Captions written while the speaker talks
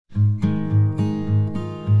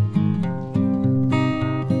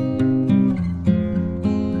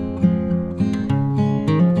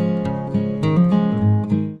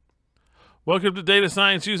Welcome to Data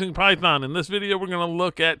Science Using Python. In this video, we're going to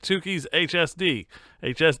look at Tukey's HSD.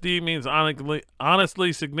 HSD means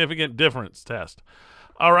honestly significant difference test.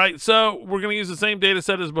 All right, so we're going to use the same data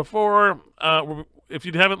set as before. If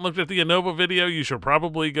you haven't looked at the ANOVA video, you should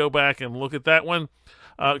probably go back and look at that one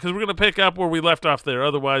because we're going to pick up where we left off there.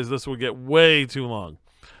 Otherwise, this will get way too long.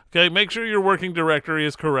 Okay, make sure your working directory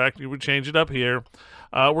is correct. You would change it up here.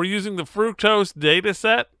 We're using the Fructose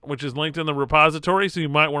dataset, which is linked in the repository, so you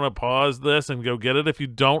might want to pause this and go get it if you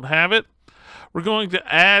don't have it. We're going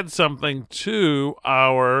to add something to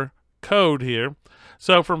our code here.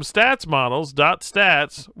 So from stats models,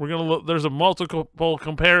 .stats, we're going to look, there's a multiple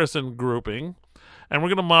comparison grouping, and we're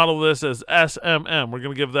going to model this as SMM. We're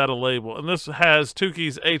going to give that a label, and this has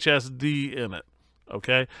Tukey's HSD in it.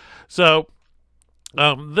 Okay, so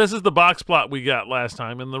this is the box plot we got last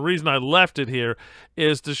time, and the reason I left it here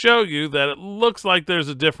is to show you that it looks like there's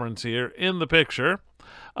a difference here in the picture.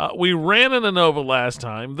 We ran an ANOVA last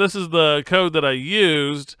time. This is the code that I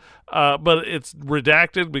used, but it's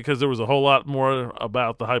redacted because there was a whole lot more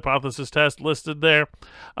about the hypothesis test listed there.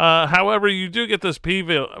 However, you do get this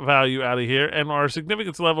p-value out of here, and our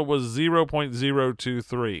significance level was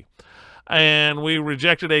 0.023. And we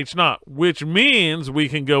rejected H0, which means we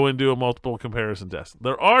can go and do a multiple comparison test.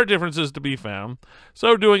 There are differences to be found,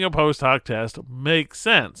 so doing a post hoc test makes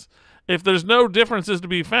sense. If there's no differences to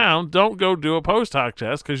be found, don't go do a post hoc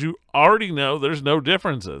test because you already know there's no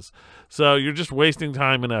differences. So you're just wasting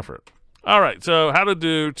time and effort. All right, so how to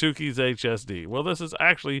do Tukey's HSD? Well, this is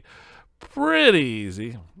actually pretty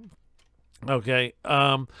easy. Okay,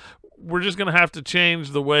 we're just going to have to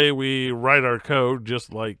change the way we write our code,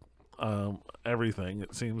 just like everything,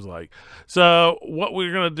 it seems like. So what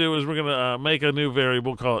we're going to do is we're going to make a new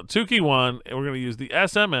variable, call it Tukey1, and we're going to use the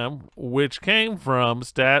SMM, which came from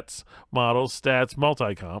stats models, stats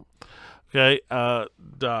multicomp. Okay,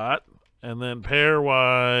 dot, and then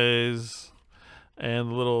pairwise, and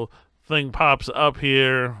the little thing pops up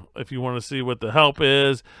here if you want to see what the help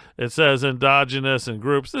is. It says endogenous and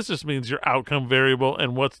groups. This just means your outcome variable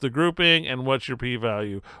and what's the grouping and what's your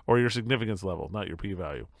p-value or your significance level, not your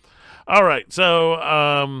p-value. All right,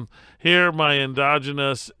 so here my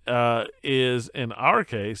endogenous is, in our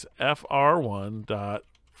case,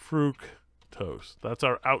 fr1.fructose. That's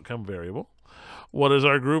our outcome variable. What is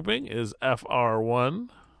our grouping? Is fr1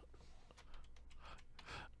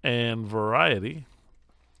 and variety.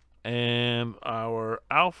 And our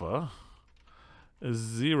alpha is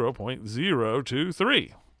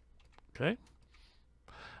 0.023. Okay?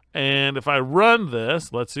 And if I run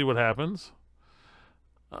this, let's see what happens.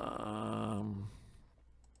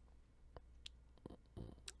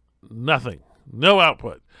 Nothing, no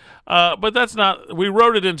output. But that's not, we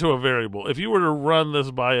wrote it into a variable. If you were to run this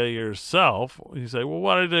by yourself, you say, well,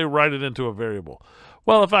 why did they write it into a variable?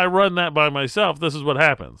 Well, if I run that by myself, this is what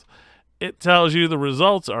happens. It tells you the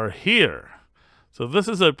results are here. So this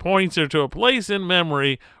is a pointer to a place in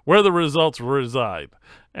memory where the results reside.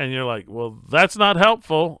 And you're like, well, that's not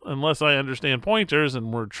helpful unless I understand pointers,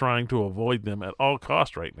 and we're trying to avoid them at all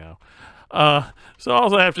cost right now. So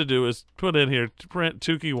all I have to do is put in here to print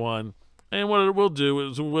Tukey1, and what it will do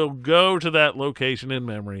is we'll go to that location in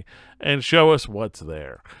memory and show us what's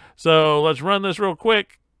there. So let's run this real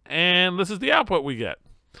quick, and this is the output we get.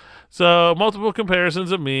 So multiple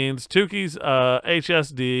comparisons of means, Tukey's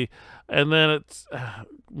HSD, and then it's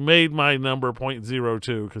made my number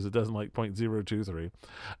 0.02 because it doesn't like 0.023.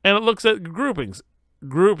 And it looks at groupings.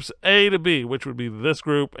 Groups A to B, which would be this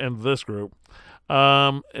group and this group.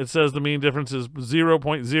 It says the mean difference is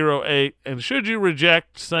 0.08. And should you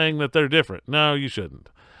reject saying that they're different? No, you shouldn't.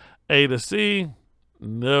 A to C?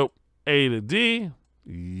 Nope. A to D?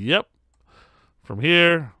 Yep. From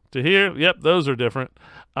here to here? Yep, those are different.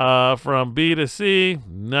 From B to C?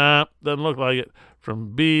 Nah, doesn't look like it.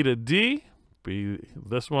 From B to D? B,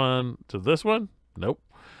 this one to this one? Nope.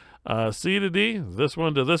 C to D, this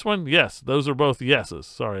one to this one? Yes, those are both yeses.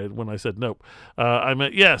 Sorry, when I said nope. I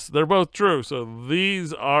meant yes, they're both true. So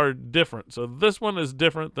these are different. So this one is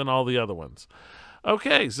different than all the other ones.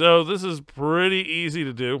 Okay, so this is pretty easy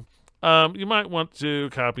to do. You might want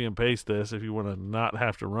to copy and paste this if you want to not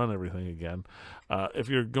have to run everything again. If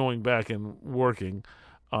you're going back and working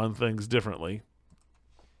on things differently.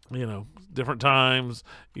 You know, different times,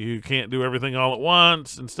 you can't do everything all at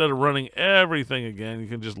once. Instead of running everything again, you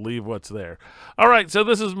can just leave what's there. All right, so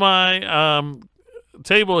this is my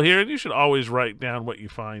table here, and you should always write down what you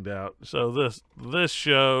find out. So this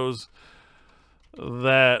shows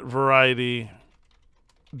that variety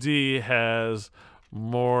D has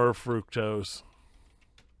more fructose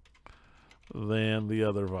than the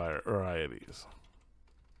other varieties.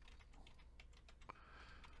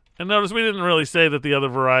 And notice we didn't really say that the other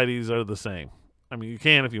varieties are the same. I mean, you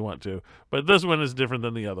can if you want to, but this one is different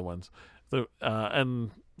than the other ones.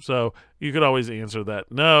 And so you could always answer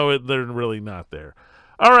that. No, they're really not there.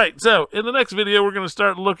 All right, so in the next video, we're going to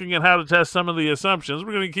start looking at how to test some of the assumptions.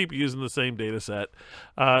 We're going to keep using the same data set.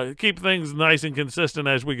 Keep things nice and consistent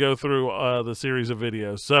as we go through the series of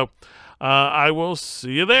videos. So I will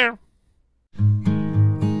see you there.